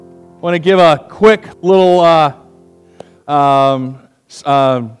want to give a quick little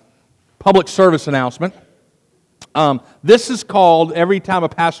public service announcement. This is called, every time a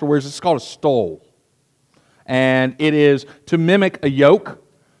pastor wears it, it's called a stole. And it is to mimic a yoke.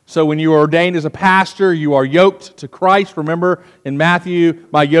 So when you are ordained as a pastor, you are yoked to Christ. Remember in Matthew,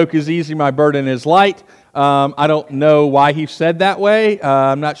 my yoke is easy, my burden is light. I don't know why he said that way.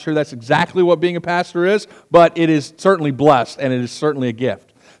 I'm not sure that's exactly what being a pastor is, but it is certainly blessed and it is certainly a gift.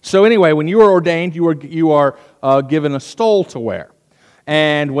 So anyway, when you are ordained, you are given a stole to wear.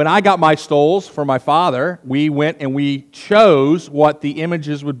 And when I got my stoles for my father, we went and we chose what the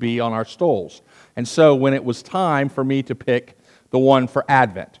images would be on our stoles. And so when it was time for me to pick the one for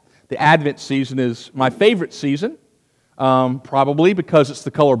Advent, the Advent season is my favorite season, probably because it's the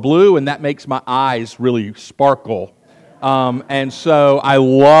color blue, and that makes my eyes really sparkle. And so I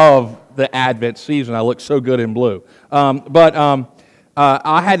love the Advent season. I look so good in blue.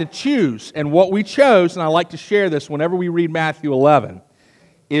 I had to choose, and what we chose, and I like to share this whenever we read Matthew 11,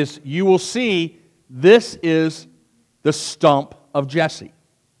 is you will see this is the stump of Jesse.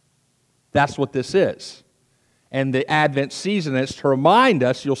 That's what this is. And the Advent season is to remind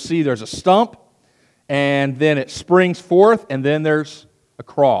us, you'll see there's a stump, and then it springs forth, and then there's a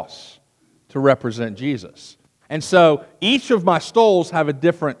cross to represent Jesus. And so each of my stoles have a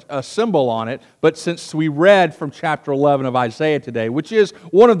different symbol on it, but since we read from chapter 11 of Isaiah today, which is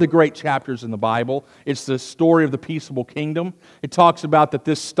one of the great chapters in the Bible, it's the story of the peaceable kingdom. It talks about that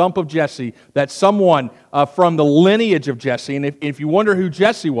this stump of Jesse, that someone from the lineage of Jesse, and if you wonder who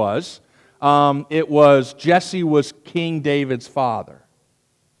Jesse was Jesse was King David's father.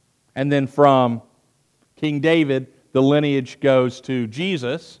 And then from King David, the lineage goes to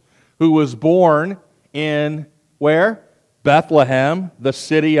Jesus, who was born in where? Bethlehem, the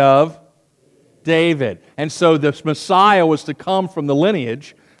city of David. And so this Messiah was to come from the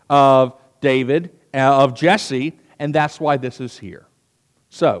lineage of David, of Jesse, and that's why this is here.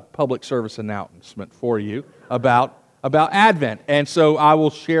 So, public service announcement for you about Advent. And so I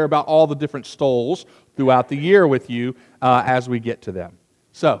will share about all the different stoles throughout the year with you as we get to them.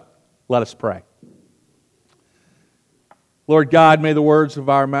 So, let us pray. Lord God, may the words of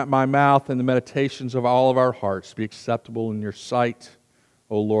my mouth and the meditations of all of our hearts be acceptable in your sight,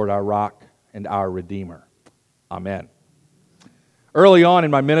 O Lord, our rock and our Redeemer. Amen. Early on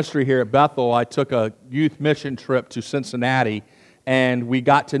in my ministry here at Bethel, I took a youth mission trip to Cincinnati, and we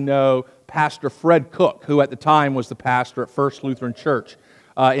got to know Pastor Fred Cook, who at the time was the pastor at First Lutheran Church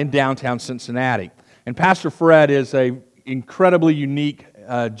in downtown Cincinnati. And Pastor Fred is an incredibly unique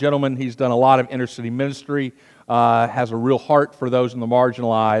gentleman. He's done a lot of inner-city ministry, has a real heart for those in the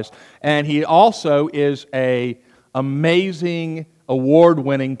marginalized, and he also is an amazing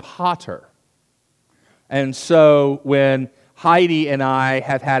award-winning potter. And so when Heidi and I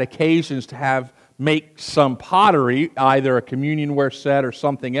have had occasions to make some pottery, either a communionware set or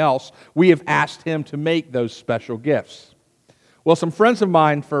something else, we have asked him to make those special gifts. Well, some friends of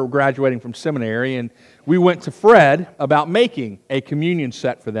mine were graduating from seminary, and we went to Fred about making a communion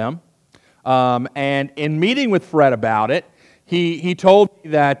set for them. And in meeting with Fred about it, he told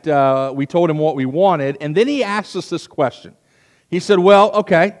me that we told him what we wanted, and then he asked us this question. He said, well,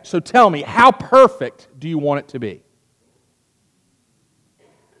 okay, so tell me, how perfect do you want it to be?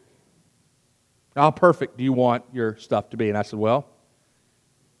 How perfect do you want your stuff to be? And I said, well,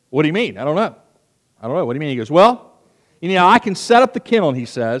 what do you mean? I don't know. What do you mean? He goes, well, I can set up the kiln, he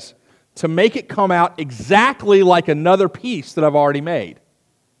says, to make it come out exactly like another piece that I've already made.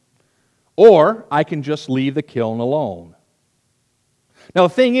 Or I can just leave the kiln alone. Now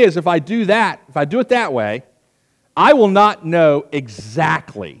the thing is, if I do it that way, I will not know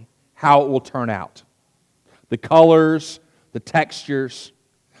exactly how it will turn out. The colors, the textures,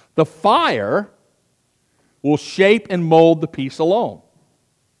 the fire will shape and mold the piece alone.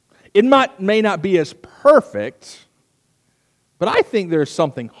 It may not be as perfect, but I think there's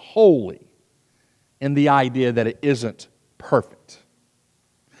something holy in the idea that it isn't perfect.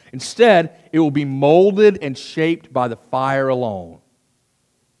 Instead, it will be molded and shaped by the fire alone.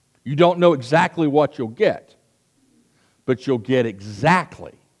 You don't know exactly what you'll get, but you'll get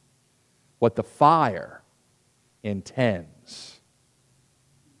exactly what the fire intends.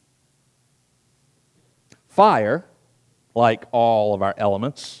 Fire, like all of our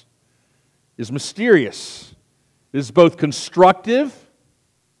elements, is mysterious. It is both constructive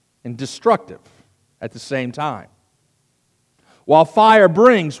and destructive at the same time. While fire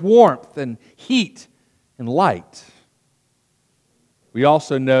brings warmth and heat and light, we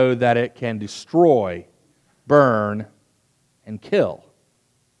also know that it can destroy, burn, and kill.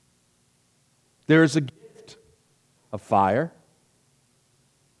 There is a gift of fire,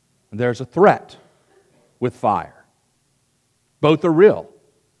 And there's a threat with fire. Both are real.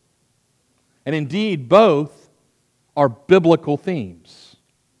 And indeed, both are biblical themes.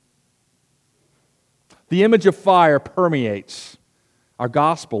 The image of fire permeates our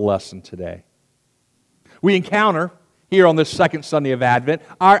gospel lesson today. We encounter, here on this second Sunday of Advent,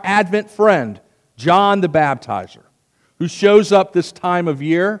 our Advent friend, John the Baptizer, who shows up this time of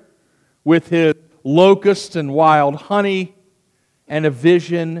year with his locusts and wild honey and a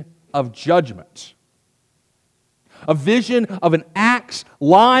vision of judgment. A vision of an axe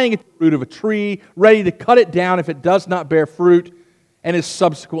lying at the root of a tree, ready to cut it down if it does not bear fruit, and is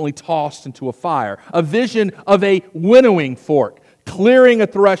subsequently tossed into a fire. A vision of a winnowing fork, clearing a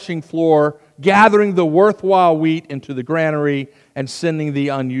threshing floor, gathering the worthwhile wheat into the granary, and sending the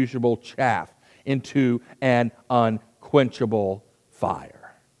unusable chaff into an unquenchable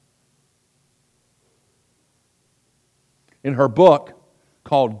fire. In her book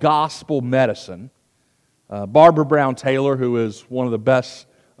called Gospel Medicine, Barbara Brown Taylor, who is one of the best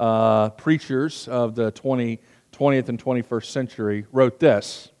preachers of the 20th and 21st century, wrote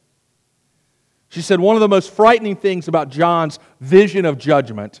this. She said, one of the most frightening things about John's vision of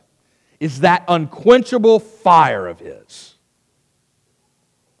judgment is that unquenchable fire of his.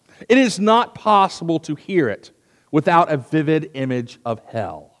 It is not possible to hear it without a vivid image of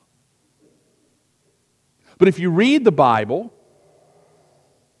hell. But if you read the Bible,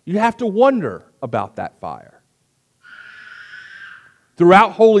 you have to wonder about that fire.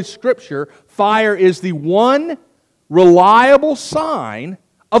 Throughout Holy Scripture, fire is the one reliable sign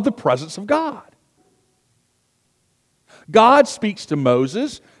of the presence of God. God speaks to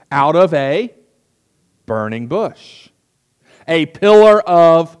Moses out of a burning bush. A pillar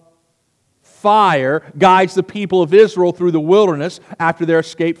of fire guides the people of Israel through the wilderness after their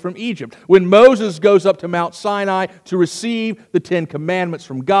escape from Egypt. When Moses goes up to Mount Sinai to receive the Ten Commandments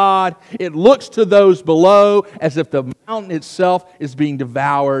from God, it looks to those below as if the mountain itself is being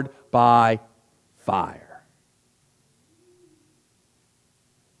devoured by fire.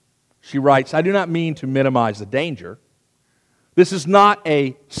 She writes, I do not mean to minimize the danger. This is not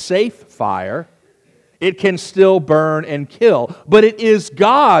a safe fire. It can still burn and kill, but it is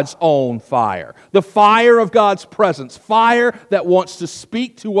God's own fire, the fire of God's presence, fire that wants to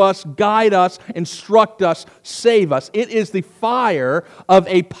speak to us, guide us, instruct us, save us. It is the fire of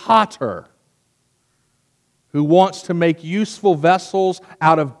a potter who wants to make useful vessels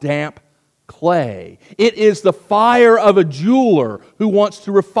out of damp clay. It is the fire of a jeweler who wants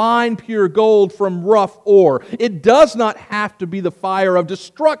to refine pure gold from rough ore. It does not have to be the fire of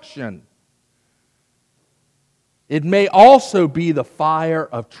destruction. It may also be the fire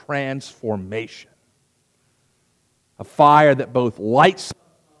of transformation. A fire that both lights,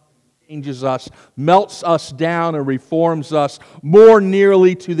 changes us, melts us down, and reforms us more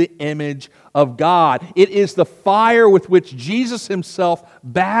nearly to the image of God. It is the fire with which Jesus Himself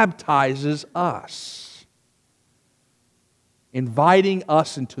baptizes us, inviting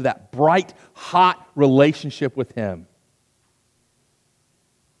us into that bright, hot relationship with Him.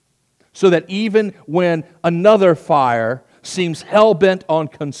 So that even when another fire seems hell-bent on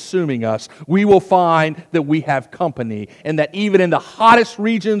consuming us, we will find that we have company, and that even in the hottest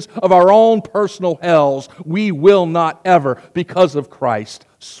regions of our own personal hells, we will not ever, because of Christ,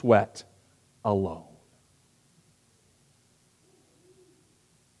 sweat alone.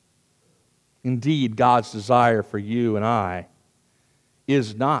 Indeed, God's desire for you and I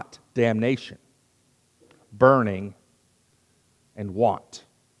is not damnation, burning, and want.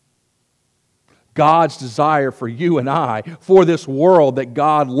 God's desire for you and I, for this world that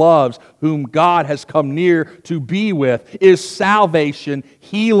God loves, whom God has come near to be with, is salvation,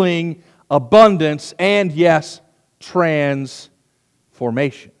 healing, abundance, and yes,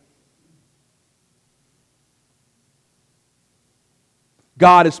 transformation.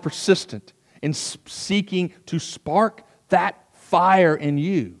 God is persistent in seeking to spark that fire in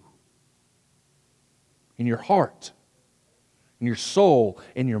you, in your heart, in your soul,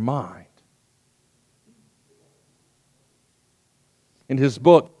 in your mind. In his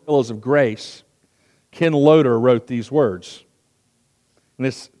book, Pillars of Grace, Ken Loder wrote these words, and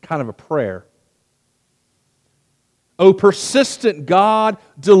it's kind of a prayer. O persistent God,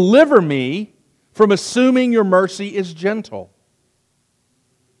 deliver me from assuming your mercy is gentle.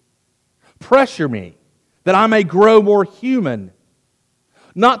 Pressure me that I may grow more human,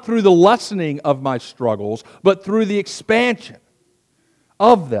 not through the lessening of my struggles, but through the expansion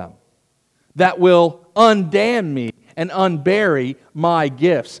of them that will undamn me and unbury my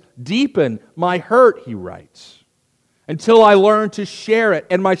gifts. Deepen my hurt, he writes, until I learn to share it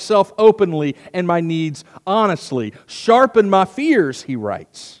and myself openly and my needs honestly. Sharpen my fears, he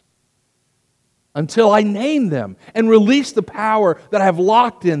writes, until I name them and release the power that I have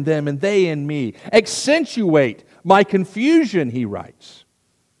locked in them and they in me. Accentuate my confusion, he writes,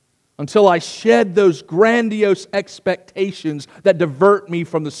 until I shed those grandiose expectations that divert me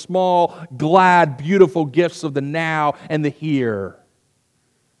from the small, glad, beautiful gifts of the now and the here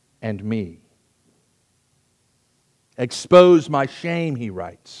and me. Expose my shame, he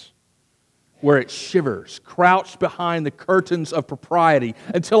writes, where it shivers, crouched behind the curtains of propriety,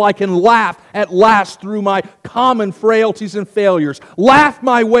 until I can laugh at last through my common frailties and failures, laugh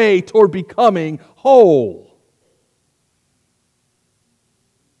my way toward becoming whole.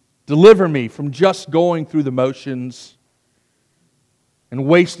 Deliver me from just going through the motions and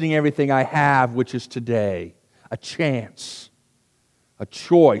wasting everything I have, which is today, a chance, a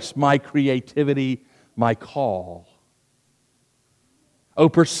choice, my creativity, my call. O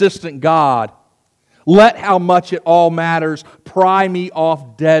persistent God, let how much it all matters pry me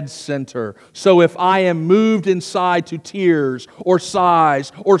off dead center. So if I am moved inside to tears or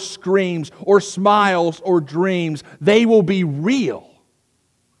sighs or screams or smiles or dreams, they will be real.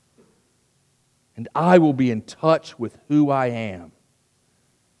 And I will be in touch with who I am,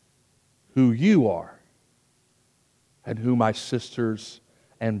 who you are, and who my sisters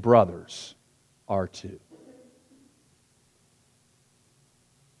and brothers are too.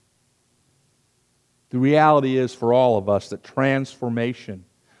 The reality is for all of us that transformation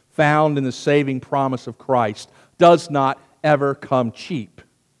found in the saving promise of Christ does not ever come cheap.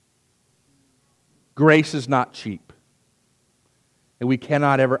 Grace is not cheap, and we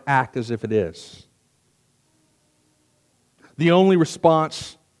cannot ever act as if it is. The only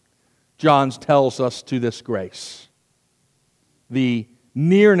response, John tells us, to this grace, the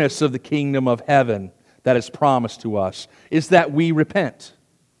nearness of the kingdom of heaven that is promised to us, is that we repent.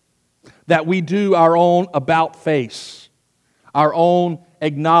 That we do our own about-face, our own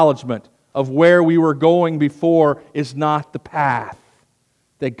acknowledgement of where we were going before is not the path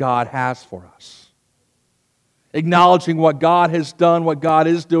that God has for us. Acknowledging what God has done, what God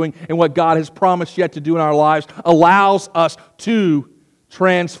is doing, and what God has promised yet to do in our lives allows us to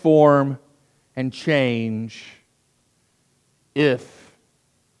transform and change, if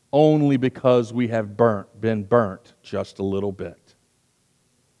only because we have been burnt just a little bit.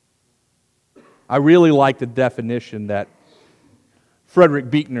 I really like the definition that Frederick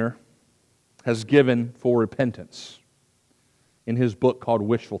Buechner has given for repentance in his book called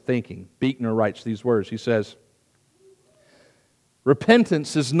Wishful Thinking. Buechner writes these words. He says,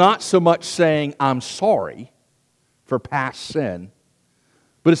 repentance is not so much saying, I'm sorry for past sin,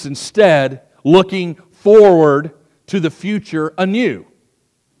 but it's instead looking forward to the future anew.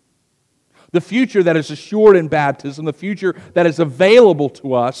 The future that is assured in baptism, the future that is available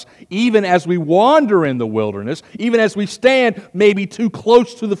to us even as we wander in the wilderness, even as we stand maybe too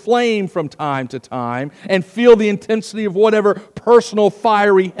close to the flame from time to time and feel the intensity of whatever personal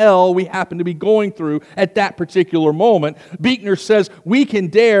fiery hell we happen to be going through at that particular moment. Buechner says we can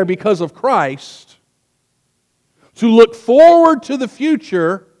dare, because of Christ, to look forward to the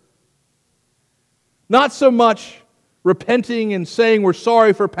future, not so much repenting and saying we're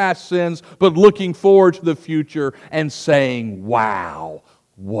sorry for past sins, but looking forward to the future and saying, wow,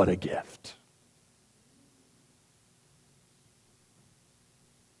 what a gift.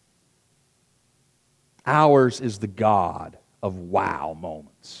 Ours is the God of wow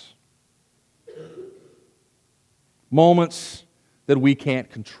moments. Moments that we can't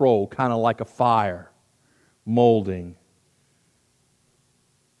control, kind of like a fire molding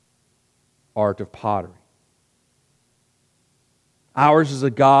art of pottery. Ours is a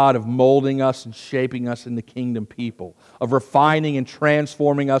God of molding us and shaping us into kingdom people, of refining and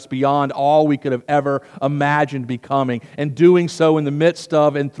transforming us beyond all we could have ever imagined becoming, and doing so in the midst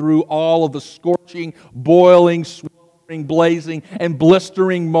of and through all of the scorching, boiling, sweltering, blazing, and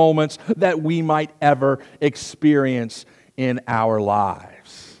blistering moments that we might ever experience in our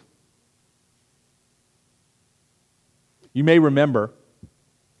lives. You may remember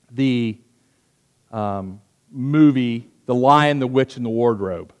the movie The Lion, the Witch, and the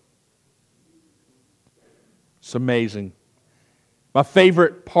Wardrobe. It's amazing. My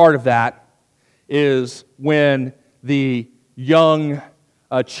favorite part of that is when the young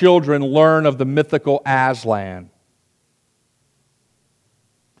children learn of the mythical Aslan.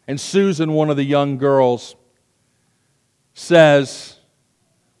 And Susan, one of the young girls, says,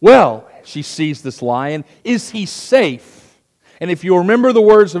 well, she sees this lion, is he safe? And if you remember the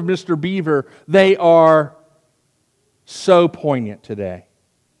words of Mr. Beaver, they are so poignant today.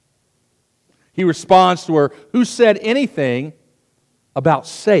 He responds to her, who said anything about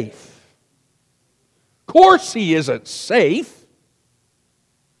safe? Of course he isn't safe.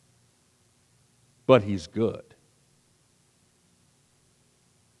 but He's good.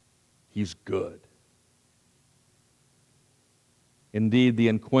 He's good. Indeed, the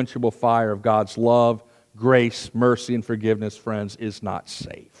unquenchable fire of God's love, grace, mercy, and forgiveness, friends, is not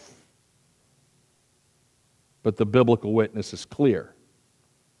safe. But the biblical witness is clear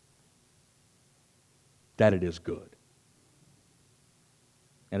that it is good.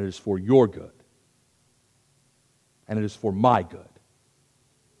 And it is for your good. And it is for my good.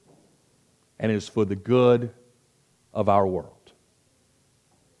 And it is for the good of our world.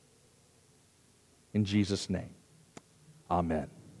 In Jesus' name, amen.